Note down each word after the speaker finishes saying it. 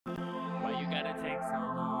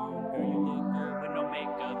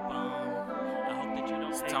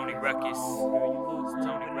Tony RuQusS,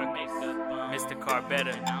 Mr.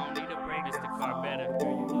 Carbetter, Mr.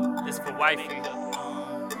 Carbetter. This for wifey.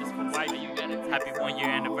 Happy 1 year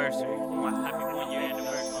anniversary.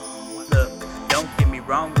 Look, don't get me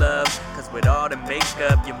wrong, love, cause with all the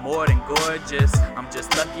makeup, you're more than gorgeous. I'm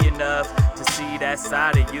just lucky enough to see that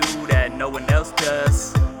side of you that no one else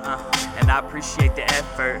does. And I appreciate the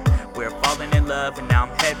effort. We're falling in love and now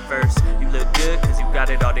I'm head first. You look good cause you got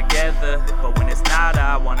it all together, but when it's not,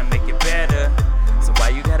 I wanna make it better. So why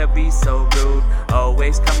you gotta be so rude?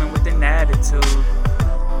 Always coming with an attitude,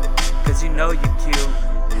 cause you know you're cute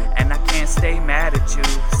and I can't stay mad at you.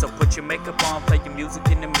 So put your makeup on, play your music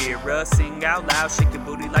in the mirror, sing out loud, shake your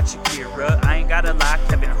booty like Shakira. I ain't gotta lie,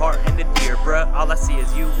 Kevin Hart and the deer, bruh. All I see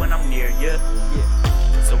is you when I'm near you.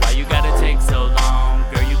 So why you gotta take so long?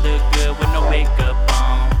 Girl, you look good with no makeup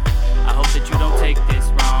on. I hope that you don't take this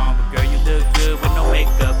wrong, but girl, you look good with no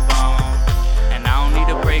makeup on. And I don't need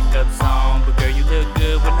a breakup song, but girl, you look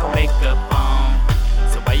good with no makeup on.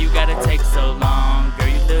 So why you gotta take so long? Girl,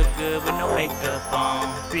 you look good with no makeup on.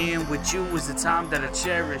 Being with you is the time that I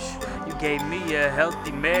cherish. You gave me a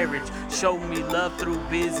healthy marriage, showed me love through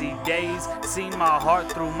busy days, seen my heart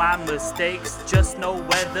through my mistakes. Just know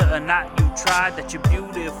whether or not you tried, that you're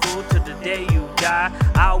beautiful to the day you die.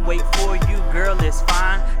 I'll wait for you, girl, it's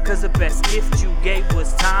fine, cause the best gift you gave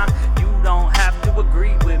was time. You don't have to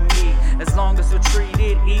agree with me, as long as we're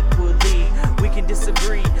treated equally. We can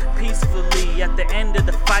disagree peacefully, at the end of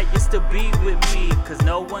the fight you'll still be with me, cause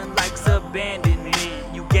no one likes abandonment.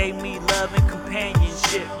 You gave me love and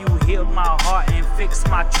companionship, you healed my heart and fixed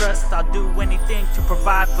my trust. I'll do anything to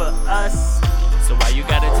provide for us. So why you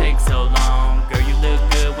gotta take so long? Girl, you look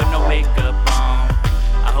good with no makeup on.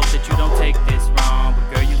 I hope that you don't take this wrong,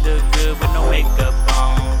 but girl, you look good with no makeup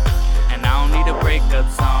on. And I don't need a breakup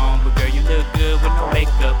song, but girl, you look good with no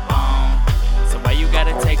makeup on. So why you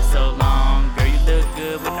gotta take so long? Girl, you look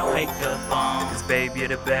good with no makeup on. Cause babe, you're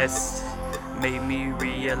the best. Made me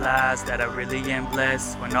realize that I really am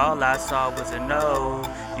blessed. When all I saw was a no,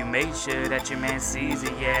 you made sure that your man sees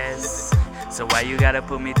a yes. So why you gotta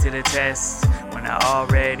put me to the test when I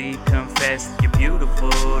already confessed? You're beautiful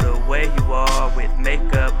the way you are, with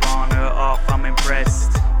makeup on or off, I'm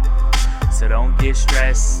impressed. So don't get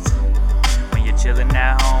stressed when you're chilling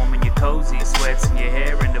at home in your cozy sweats and your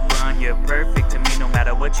hair in the bun. You're perfect to me no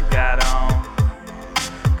matter what you got on.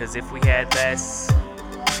 Cause if we had less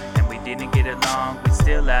and we didn't get along, we'd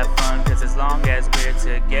still have fun. Cause as long as we're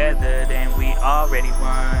together, then we already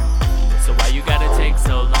won. So why you gotta take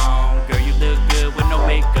so long? Girl, you look good with no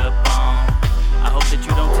makeup on. I hope that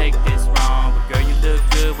you don't take this wrong, but girl, you look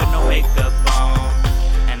good with no makeup on.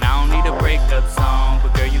 And I don't need a breakup song,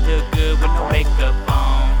 but girl, you look good with no makeup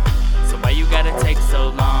on. So why you gotta take so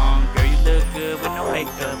long? Girl, you look good with no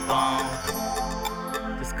makeup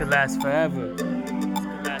on. This could last forever.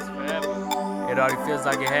 It already feels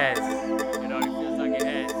like it has.